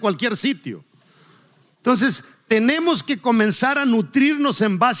arregla en cualquier sitio. Entonces tenemos que comenzar a nutrirnos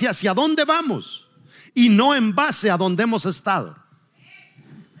en base hacia dónde vamos y no en base a dónde hemos estado.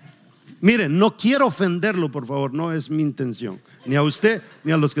 Miren, no quiero ofenderlo, por favor, no es mi intención, ni a usted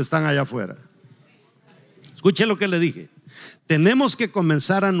ni a los que están allá afuera. Escuche lo que le dije. Tenemos que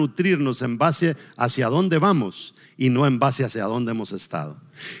comenzar a nutrirnos en base hacia dónde vamos y no en base hacia dónde hemos estado.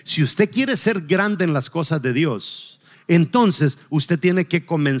 Si usted quiere ser grande en las cosas de Dios, entonces usted tiene que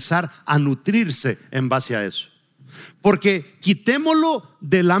comenzar a nutrirse en base a eso. Porque quitémoslo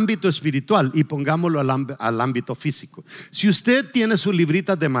del ámbito espiritual y pongámoslo al ámbito físico. Si usted tiene sus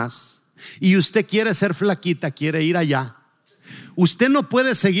libritas de más y usted quiere ser flaquita, quiere ir allá, usted no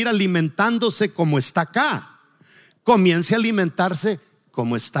puede seguir alimentándose como está acá. Comience a alimentarse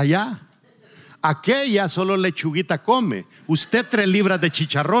como está allá. Aquella solo lechuguita come, usted 3 libras de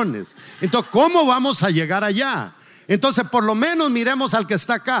chicharrones. Entonces, ¿cómo vamos a llegar allá? Entonces, por lo menos miremos al que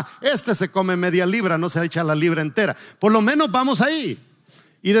está acá. Este se come media libra, no se echa la libra entera. Por lo menos vamos ahí.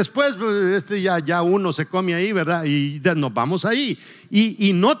 Y después ya uno se come ahí, ¿verdad? Y nos vamos ahí.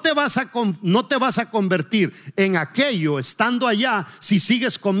 Y no te vas a convertir en aquello estando allá si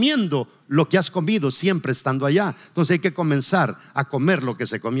sigues comiendo lo que has comido siempre estando allá. Entonces hay que comenzar a comer lo que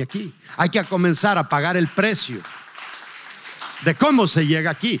se come aquí. Hay que comenzar a pagar el precio de cómo se llega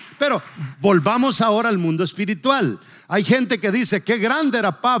aquí. Pero volvamos ahora al mundo espiritual. Hay gente que dice: qué grande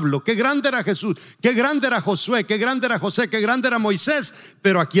era Pablo, qué grande era Jesús, qué grande era Josué, qué grande era José, qué grande era Moisés.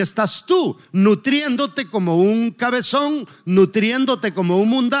 Pero aquí estás tú, nutriéndote como un cabezón, nutriéndote como un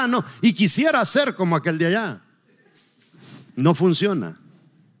mundano, y quisiera ser como aquel de allá. No funciona.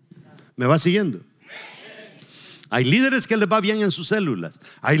 ¿Me va siguiendo? Hay líderes que les va bien en sus células,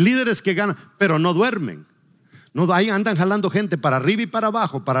 hay líderes que ganan, pero no duermen. No, ahí andan jalando gente para arriba y para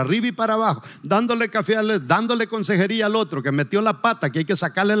abajo, dándole café dándole consejería al otro que metió la pata, que hay que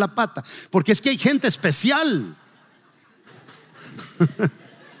sacarle la pata, porque es que hay gente especial.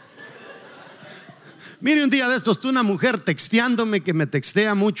 Mire, un día de estos, una mujer texteándome, que me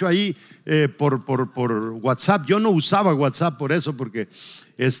textea mucho ahí, por WhatsApp. Yo no usaba WhatsApp por eso, porque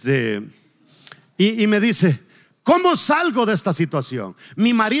y me dice: ¿cómo salgo de esta situación?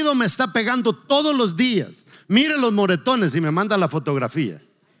 Mi marido me está pegando todos los días. Mire los moretones, y me manda la fotografía.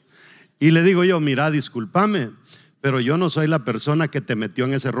 Y le digo yo: mira, discúlpame, pero yo no soy la persona que te metió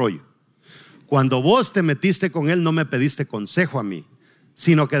en ese rollo. Cuando vos te metiste con él, no me pediste consejo a mí,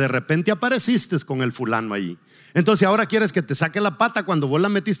 sino que de repente apareciste con el fulano allí. Entonces ahora quieres que te saque la pata cuando vos la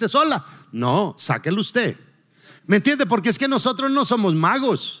metiste sola. No, sáquelo usted. ¿Me entiende? Porque es que nosotros no somos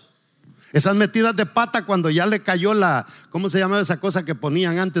magos. Esas metidas de pata cuando ya le cayó ¿cómo se llamaba esa cosa que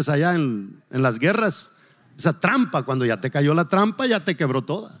ponían antes allá en las guerras? Esa trampa, cuando ya te cayó la trampa, ya te quebró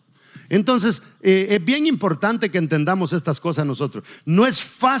toda. Entonces es bien importante que entendamos estas cosas nosotros. No es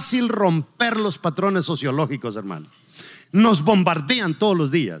fácil romper los patrones sociológicos, hermano. Nos bombardean todos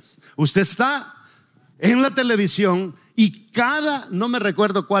los días. Usted está en la televisión y no me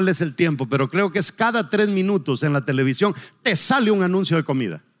recuerdo cuál es el tiempo, pero creo que es cada 3 minutos en la televisión te sale un anuncio de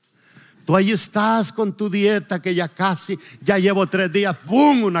comida. Tú ahí estás con tu dieta que ya llevo 3 días,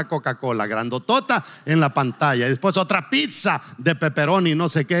 ¡pum! Una Coca-Cola grandotota en la pantalla, y después otra pizza de pepperoni, no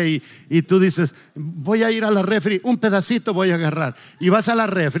sé qué, y tú dices: voy a ir a la refri, un pedacito voy a agarrar, y vas a la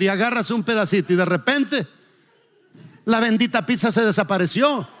refri, agarras un pedacito, y de repente la bendita pizza se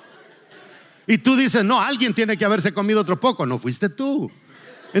desapareció, y tú dices: no, alguien tiene que haberse comido otro poco. No fuiste tú.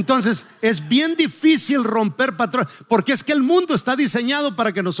 Entonces es bien difícil romper patrones, porque es que el mundo está diseñado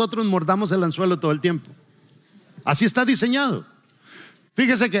para que nosotros mordamos el anzuelo todo el tiempo. Así está diseñado.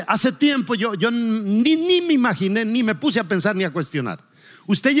 Fíjese que hace tiempo yo ni me imaginé, ni me puse a pensar ni a cuestionar.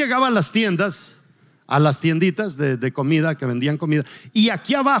 Usted llegaba a las tiendas, a las tienditas de comida, que vendían comida, y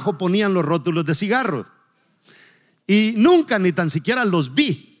aquí abajo ponían los rótulos de cigarros, y nunca ni tan siquiera los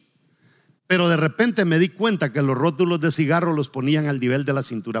vi. Pero de repente me di cuenta que los rótulos de cigarro los ponían al nivel de la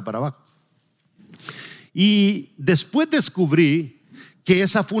cintura para abajo. Y después descubrí que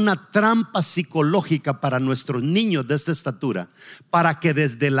esa fue una trampa psicológica para nuestros niños de esta estatura, para que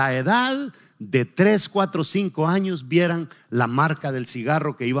desde la edad de 3, 4, 5 años vieran la marca del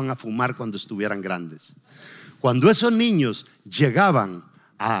cigarro que iban a fumar cuando estuvieran grandes. Cuando esos niños llegaban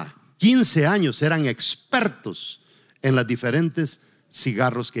a 15 años, eran expertos en las diferentes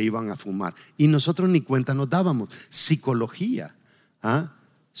cigarros que iban a fumar, y nosotros ni cuenta nos dábamos. Psicología,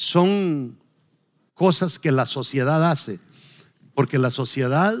 son cosas que la sociedad hace, porque la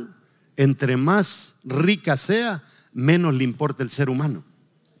sociedad, entre más rica sea, menos le importa el ser humano.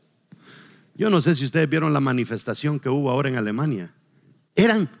 Yo no sé si ustedes vieron la manifestación que hubo ahora en Alemania.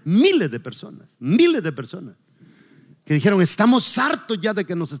 Eran miles de personas que dijeron: estamos hartos ya de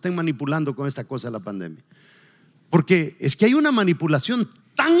que nos estén manipulando con esta cosa de la pandemia. Porque es que hay una manipulación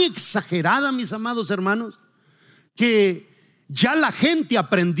tan exagerada, mis amados hermanos, que ya la gente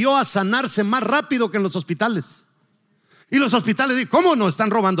aprendió a sanarse más rápido que en los hospitales. Y los hospitales dicen: ¿cómo nos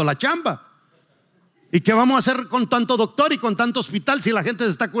están robando la chamba? ¿Y qué vamos a hacer con tanto doctor y con tanto hospital si la gente se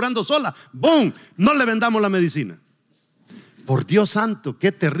está curando sola? ¡Bum! No le vendamos la medicina. Por Dios santo,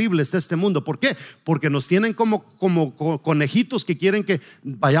 qué terrible está este mundo. ¿Por qué? Porque nos tienen como conejitos que quieren que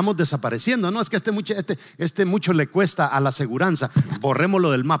vayamos desapareciendo. No, es que este mucho le cuesta a la aseguranza,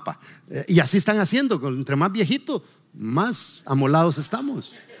 borrémoslo del mapa. Y así están haciendo. Entre más viejito, más amolados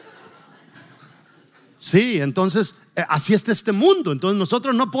estamos. Sí, entonces así está este mundo. Entonces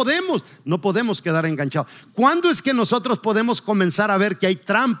nosotros no podemos quedar enganchados. ¿Cuándo es que nosotros podemos comenzar a ver que hay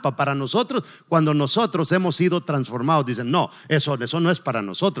trampa para nosotros? Cuando nosotros hemos sido transformados. Dicen: no, eso no es para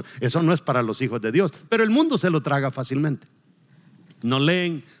nosotros, eso no es para los hijos de Dios. Pero el mundo se lo traga fácilmente. No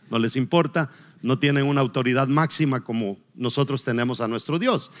leen, no les importa, no tienen una autoridad máxima como nosotros tenemos a nuestro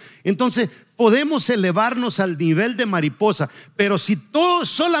Dios. Entonces podemos elevarnos al nivel de mariposa, pero si tú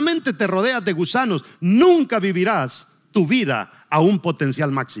solamente te rodeas de gusanos, nunca vivirás tu vida a un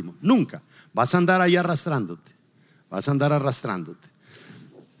potencial máximo. Nunca. Vas a andar ahí arrastrándote.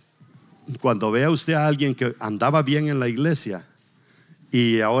 Cuando vea usted a alguien que andaba bien en la iglesia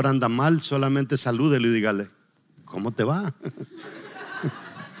y ahora anda mal, solamente salúdele y dígale: ¿cómo te va?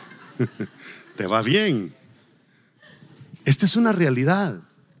 ¿Te va bien? Esta es una realidad.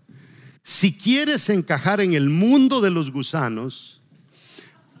 Si quieres encajar en el mundo de los gusanos,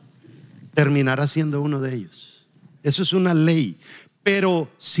 terminarás siendo uno de ellos. Eso es una ley.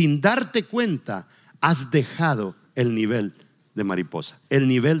 Pero sin darte cuenta, has dejado el nivel de mariposa, el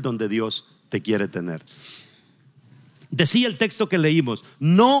nivel donde Dios te quiere tener. Decía el texto que leímos: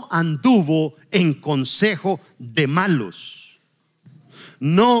 no anduvo en consejo de malos.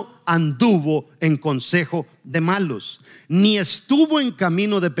 no anduvo en consejo de malos, ni estuvo en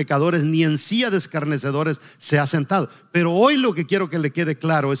camino de pecadores, ni en silla de escarnecedores se ha sentado. Pero hoy lo que quiero que le quede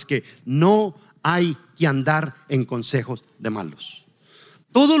claro es que no hay que andar en consejos de malos.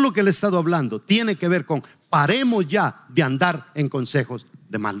 Todo lo que le he estado hablando tiene que ver con paremos ya de andar en consejos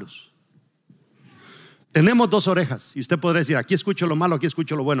de malos. Tenemos dos orejas y usted podrá decir, aquí escucho lo malo, aquí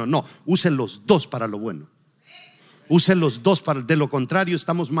escucho lo bueno. No, use los dos para lo bueno. Use los dos para, de lo contrario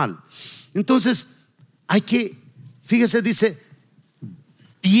estamos mal. Entonces hay que, fíjese, dice,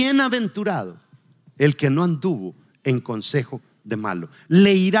 bienaventurado el que no anduvo en consejo de malo.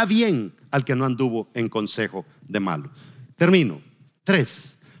 Le irá bien al que no anduvo en consejo de malo. Termino.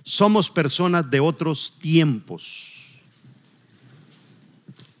 3. Somos personas de otros tiempos.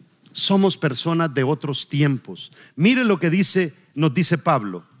 Somos personas de otros tiempos. Mire lo que nos dice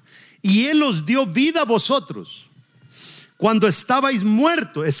Pablo. Y Él os dio vida a vosotros cuando estabais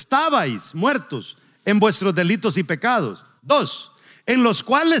muertos en vuestros delitos y pecados. 2. En los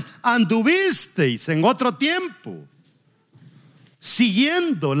cuales anduvisteis en otro tiempo,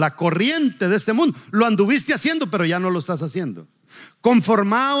 siguiendo la corriente de este mundo. Lo anduviste haciendo, pero ya no lo estás haciendo.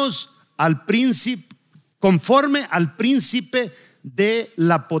 Conforme al príncipe de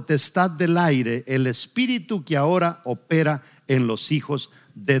la potestad del aire, el espíritu que ahora opera en los hijos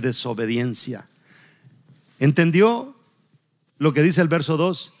de desobediencia. ¿Entendió lo que dice el verso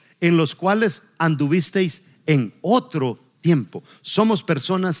 2? En los cuales anduvisteis en otro tiempo. Somos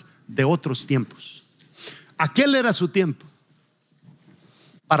personas de otros tiempos. Aquel era su tiempo.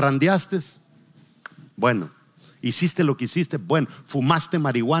 Parrandeaste, bueno. Hiciste lo que hiciste, bueno. Fumaste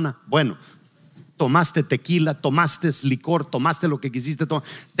marihuana, bueno. Tomaste tequila, tomaste licor, tomaste lo que quisiste tomar,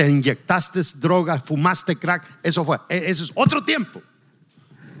 te inyectaste droga, fumaste crack. Eso es otro tiempo.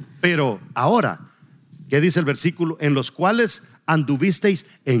 Pero ahora, ¿qué dice el versículo? En los cuales anduvisteis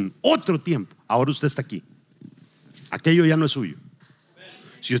en otro tiempo. Ahora usted está aquí. Aquello ya no es suyo.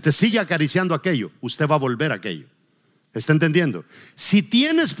 Si usted sigue acariciando aquello, usted va a volver a aquello. ¿Está entendiendo? Si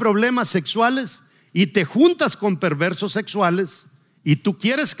tienes problemas sexuales y te juntas con perversos sexuales y tú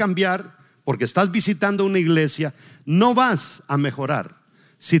quieres cambiar porque estás visitando una iglesia, no vas a mejorar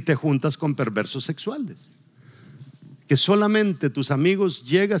si te juntas con perversos sexuales. Que solamente tus amigos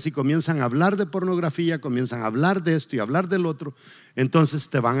llegas y comienzan a hablar de pornografía, comienzan a hablar de esto y hablar del otro, entonces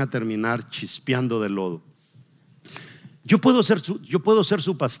te van a terminar chispeando de lodo. Yo puedo ser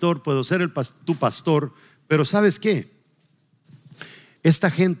su pastor, puedo ser tu pastor, pero ¿sabes qué?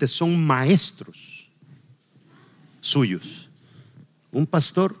 Esta gente son maestros suyos. Un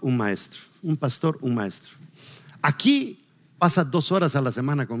pastor, un maestro. Un pastor, un maestro. Aquí pasas 2 horas a la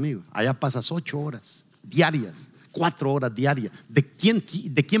semana conmigo. Allá pasas 8 horas diarias, 4 horas diarias.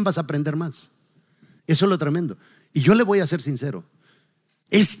 ¿De quién vas a aprender más? Eso es lo tremendo. Y yo le voy a ser sincero.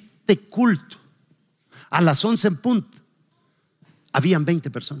 Este culto, a las 11 en punto, habían 20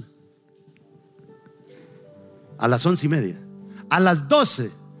 personas. A las 11:30. A las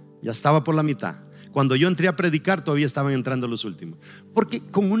 12 ya estaba por la mitad. Cuando yo entré a predicar todavía estaban entrando los últimos. Porque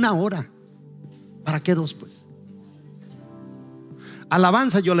con 1 hora, ¿para qué 2 pues?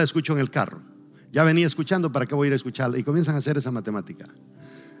 Alabanza yo la escucho en el carro. Ya venía escuchando, ¿para qué voy a ir a escucharla? Y comienzan a hacer esa matemática.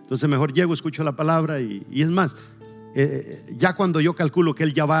 Entonces mejor llego, escucho la palabra y es más, ya cuando yo calculo que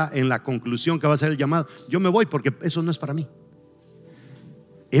él ya va en la conclusión que va a ser el llamado, yo me voy porque eso no es para mí.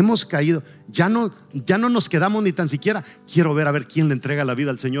 Hemos caído, ya no nos quedamos ni tan siquiera. Quiero ver a ver quién le entrega la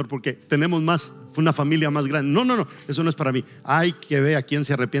vida al Señor porque tenemos una familia más grande. No, eso no es para mí. Hay que ver a quién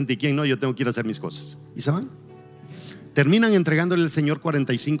se arrepiente y quién no. Yo tengo que ir a hacer mis cosas. Y se van. Terminan entregándole al Señor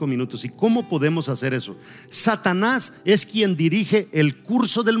 45 minutos. ¿Y cómo podemos hacer eso? Satanás es quien dirige el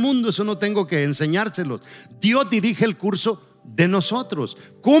curso del mundo. Eso no tengo que enseñárselo. Dios dirige el curso de nosotros.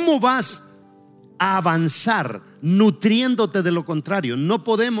 ¿Cómo vas a avanzar nutriéndote de lo contrario? No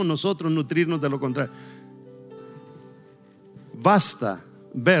podemos nosotros nutrirnos de lo contrario. Basta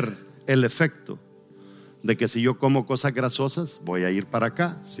ver el efecto de que si yo como cosas grasosas, voy a ir para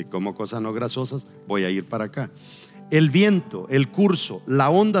acá. Si como cosas no grasosas, voy a ir para acá. El viento, el curso, la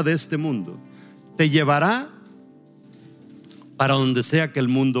onda de este mundo te llevará para donde sea que el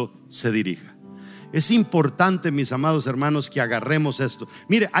mundo se dirija. Es importante, mis amados hermanos, que agarremos esto.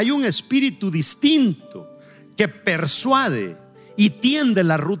 Mire, hay un espíritu distinto que persuade y tiende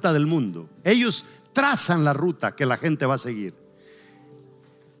la ruta del mundo. Ellos trazan la ruta que la gente va a seguir.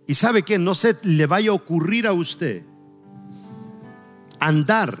 Y sabe que no se le vaya a ocurrir a usted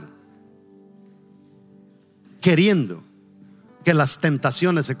andar queriendo que las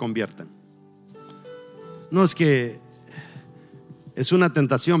tentaciones se conviertan. No es que es una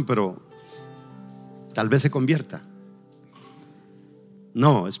tentación, pero tal vez se convierta.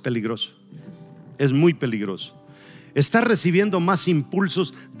 No, es peligroso. Es muy peligroso. Estás recibiendo más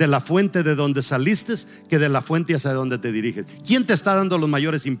impulsos de la fuente de donde saliste que de la fuente hacia donde te diriges. ¿Quién te está dando los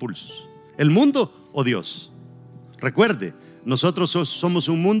mayores impulsos? ¿El mundo o Dios? Recuerde, nosotros somos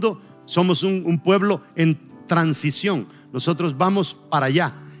un mundo, somos un pueblo en transición. Nosotros vamos para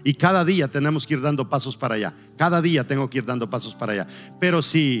allá y cada día tenemos que ir dando pasos para allá. Cada día tengo que ir dando pasos para allá. Pero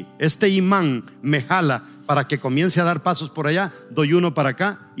si este imán me jala para que comience a dar pasos por allá, doy uno para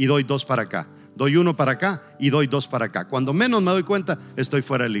acá y doy dos para acá. Doy uno para acá y doy dos para acá. Cuando menos me doy cuenta, estoy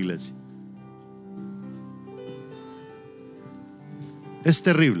fuera de la iglesia. Es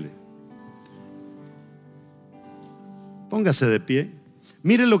terrible. Póngase de pie.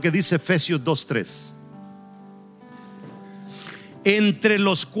 Mire lo que dice Efesios 2:3. Entre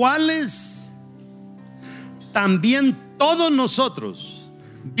los cuales también todos nosotros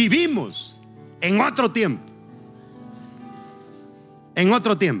vivimos en otro tiempo. En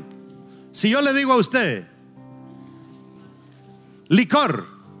otro tiempo. Si yo le digo a usted licor,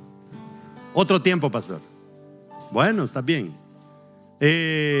 otro tiempo, pastor. Bueno, está bien.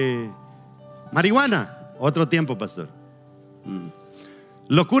 Marihuana, otro tiempo, pastor.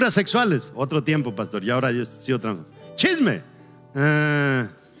 Locuras sexuales, otro tiempo, pastor. Y ahora yo sí otra. Chisme.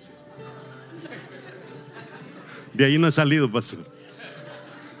 De ahí no he salido, pastor.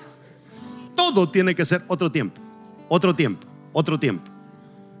 Todo tiene que ser otro tiempo. Otro tiempo, otro tiempo.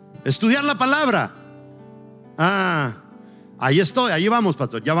 Estudiar la palabra. Ahí estoy, ahí vamos,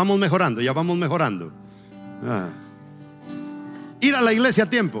 pastor. Ya vamos mejorando, ya vamos mejorando. Ir a la iglesia a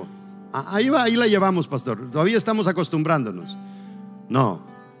tiempo. Ahí va, ahí la llevamos, pastor. Todavía estamos acostumbrándonos. No,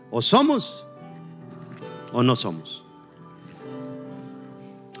 o somos o no somos.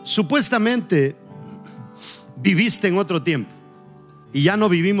 Supuestamente viviste en otro tiempo y ya no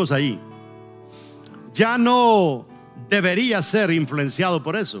vivimos ahí. Ya no debería ser influenciado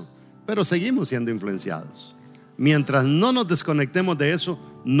por eso, pero seguimos siendo influenciados. Mientras no nos desconectemos de eso,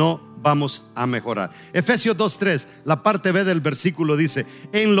 no vamos a mejorar. Efesios 2:3, la parte B del versículo dice: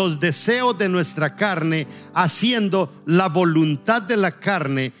 en los deseos de nuestra carne, haciendo la voluntad de la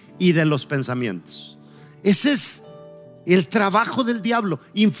carne y de los pensamientos. Ese es el trabajo del diablo: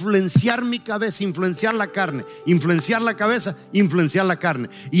 influenciar mi cabeza, influenciar la carne, influenciar la cabeza, influenciar la carne.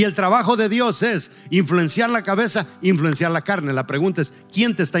 Y el trabajo de Dios es influenciar la cabeza, influenciar la carne. La pregunta es: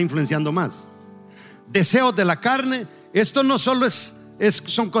 ¿quién te está influenciando más? Deseos de la carne. Esto no solo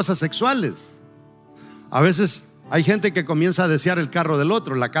son cosas sexuales. A veces hay gente que comienza a desear el carro del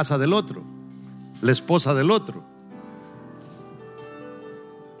otro, la casa del otro, la esposa del otro.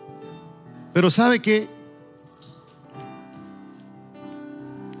 Pero ¿sabe qué?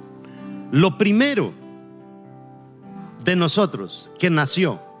 Lo primero de nosotros que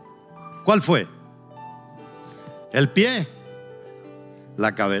nació, ¿cuál fue? El pie,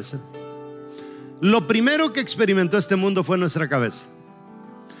 la cabeza. Lo primero que experimentó este mundo fue nuestra cabeza.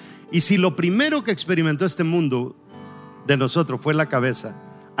 Y si lo primero que experimentó este mundo de nosotros fue la cabeza,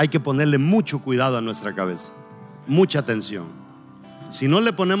 hay que ponerle mucho cuidado a nuestra cabeza, mucha atención. Si no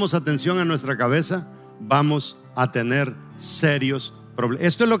le ponemos atención a nuestra cabeza, vamos a tener serios problemas.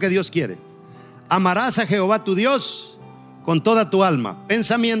 Esto es lo que Dios quiere. Amarás a Jehová tu Dios con toda tu alma,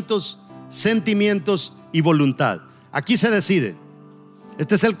 pensamientos, sentimientos y voluntad. Aquí se decide.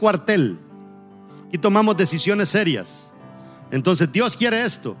 Este es el cuartel. Y tomamos decisiones serias. Entonces Dios quiere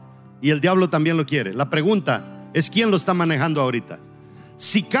esto y el diablo también lo quiere. La pregunta es: ¿quién lo está manejando ahorita?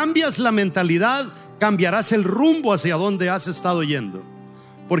 Si cambias la mentalidad, cambiarás el rumbo hacia donde has estado yendo.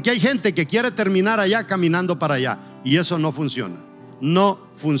 Porque hay gente que quiere terminar allá caminando para allá, y eso no funciona. No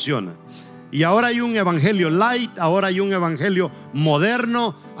funciona. Y ahora hay un evangelio light, ahora hay un evangelio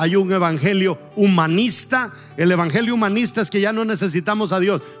moderno, hay un evangelio humanista. El evangelio humanista es que ya no necesitamos a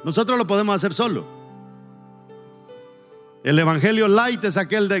Dios, nosotros lo podemos hacer solo. El evangelio light es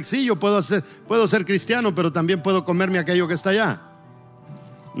aquel de: sí, yo puedo ser cristiano, pero también puedo comerme aquello que está allá.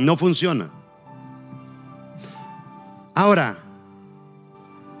 No funciona. Ahora,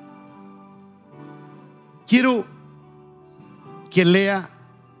 quiero que lea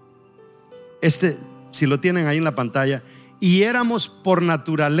si lo tienen ahí en la pantalla. Y éramos por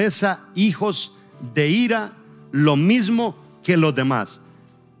naturaleza hijos de ira, lo mismo que los demás.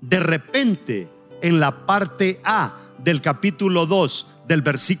 De repente, en la parte A del capítulo 2 del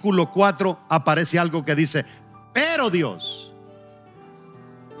versículo 4 aparece algo que dice: pero Dios.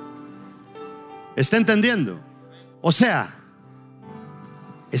 ¿Está entendiendo? O sea,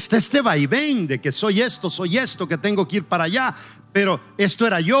 está este vaivén de que soy esto, que tengo que ir para allá, pero esto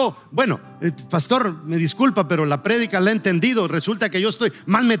era yo. Bueno, pastor, me disculpa, pero la prédica la he entendido. Resulta que yo estoy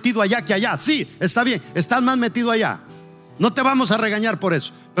más metido allá que allá. Sí, está bien, estás más metido allá. No te vamos a regañar por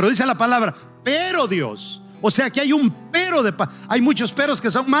eso. Pero dice la palabra, pero Dios. O sea que hay un pero hay muchos peros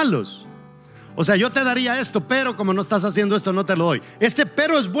que son malos. O sea, yo te daría esto, pero como no estás haciendo esto, no te lo doy. Este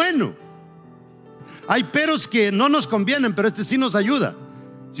pero es bueno. Hay peros que no nos convienen, pero este sí nos ayuda.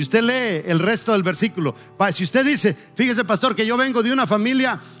 Si usted lee el resto del versículo, si usted dice, fíjese pastor, que yo vengo de una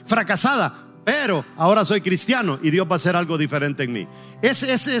familia fracasada, pero ahora soy cristiano y Dios va a hacer algo diferente en mí. Eso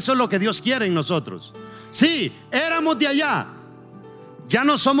es lo que Dios quiere en nosotros. Sí, éramos de allá, ya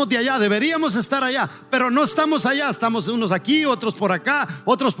no somos de allá, deberíamos estar allá, pero no estamos allá. Estamos unos aquí, otros por acá,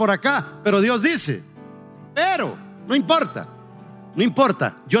 otros por acá. Pero Dios dice, pero no importa, no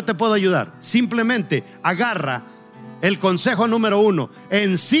importa, yo te puedo ayudar. Simplemente agarra el consejo número 1.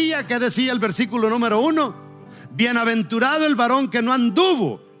 En sí, que decía el versículo número 1: bienaventurado el varón que no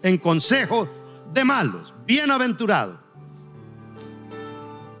anduvo en consejo de malos. Bienaventurado.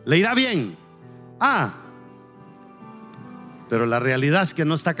 Le irá bien. Pero la realidad es que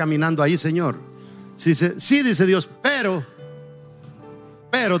no está caminando ahí, Señor. Sí, dice Dios, pero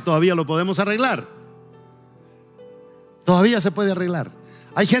todavía lo podemos arreglar. Todavía se puede arreglar.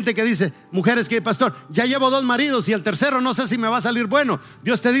 Hay gente que dice, mujeres que, pastor, ya llevo 2 maridos y el tercero no sé si me va a salir bueno.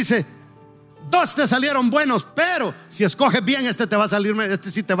 Dios te dice, 2 te salieron buenos, pero si escoges bien, este te va a salir, este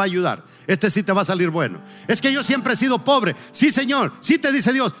sí te va a ayudar, este sí te va a salir bueno. Es que yo siempre he sido pobre. Sí, Señor, sí te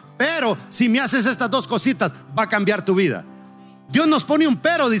dice Dios, pero si me haces estas 2 cositas, va a cambiar tu vida. Dios nos pone un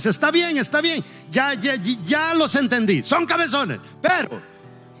pero, dice, está bien, ya los entendí, son cabezones, pero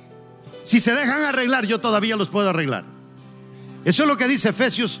si se dejan arreglar, yo todavía los puedo arreglar. Eso es lo que dice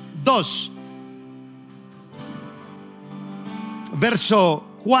Efesios 2, verso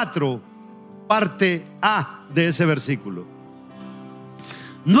 4, parte A de ese versículo.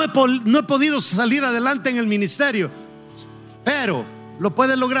 No he podido salir adelante en el ministerio, pero lo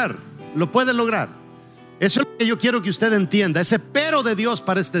puedes lograr, lo puedes lograr. Eso es lo que yo quiero que usted entienda, ese pero de Dios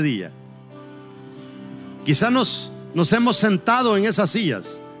para este día. Quizá nos hemos sentado en esas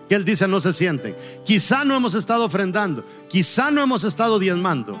sillas que Él dice no se sienten. Quizá no hemos estado ofrendando, quizá no hemos estado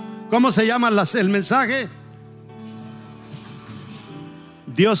diezmando. ¿Cómo se llama el mensaje?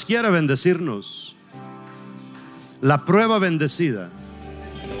 Dios quiere bendecirnos. La prueba bendecida.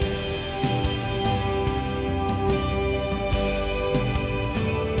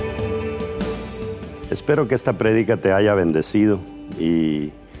 Espero que esta prédica te haya bendecido,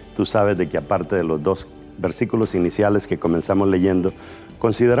 y tú sabes de que aparte de los 2 versículos iniciales que comenzamos leyendo,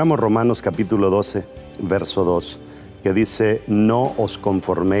 consideramos Romanos capítulo 12, verso 2, que dice, no os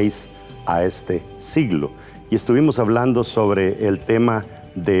conforméis a este siglo. Y estuvimos hablando sobre el tema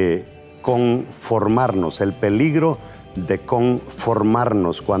de conformarnos, el peligro de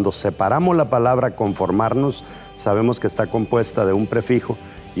conformarnos. Cuando separamos la palabra conformarnos, sabemos que está compuesta de un prefijo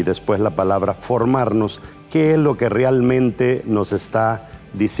y después la palabra formarnos. ¿Qué es lo que realmente nos está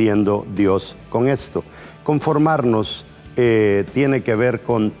diciendo Dios con esto? Conformarnos tiene que ver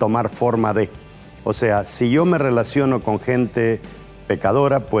con tomar forma de. O sea, si yo me relaciono con gente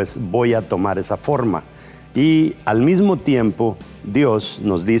pecadora, pues voy a tomar esa forma. Y al mismo tiempo, Dios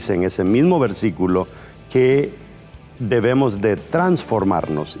nos dice en ese mismo versículo que debemos de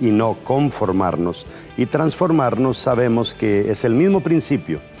transformarnos y no conformarnos. Y transformarnos sabemos que es el mismo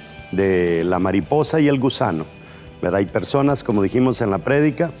principio de la mariposa y el gusano, ¿verdad? Hay personas, como dijimos en la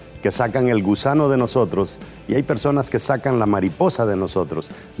prédica, que sacan el gusano de nosotros, y hay personas que sacan la mariposa de nosotros.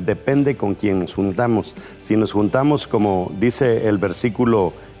 Depende con quién nos juntamos. Si nos juntamos, como dice el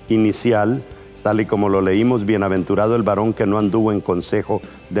versículo inicial, tal y como lo leímos, bienaventurado el varón que no anduvo en consejo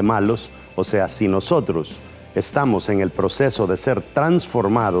de malos. O sea, si nosotros estamos en el proceso de ser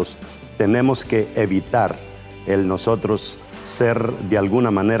transformados, tenemos que evitar el nosotros ser de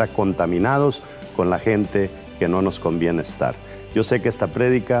alguna manera contaminados con la gente que no nos conviene estar. Yo sé que esta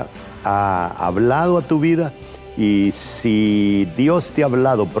prédica ha hablado a tu vida, y si Dios te ha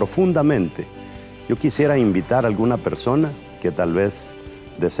hablado profundamente, yo quisiera invitar a alguna persona que tal vez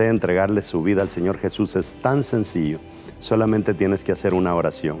desee entregarle su vida al Señor Jesús. Es tan sencillo, solamente tienes que hacer una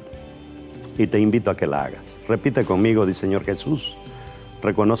oración. Y te invito a que la hagas. Repite conmigo, dice: Señor Jesús,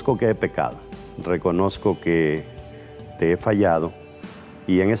 reconozco que he pecado, reconozco que te he fallado,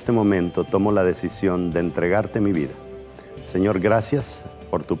 y en este momento tomo la decisión de entregarte mi vida. Señor, gracias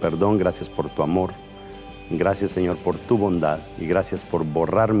por tu perdón, gracias por tu amor, gracias, Señor, por tu bondad, y gracias por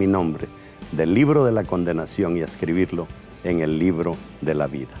borrar mi nombre del libro de la condenación y escribirlo en el libro de la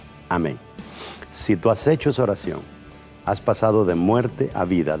vida. Amén. Si tú has hecho esa oración, has pasado de muerte a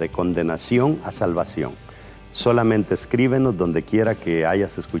vida, de condenación a salvación. Solamente escríbenos donde quiera que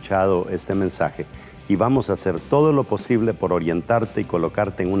hayas escuchado este mensaje, y vamos a hacer todo lo posible por orientarte y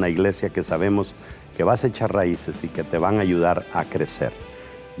colocarte en una iglesia que sabemos que vas a echar raíces y que te van a ayudar a crecer.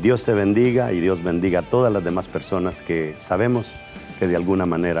 Dios te bendiga y Dios bendiga a todas las demás personas que sabemos que de alguna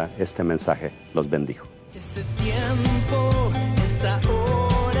manera este mensaje los bendijo.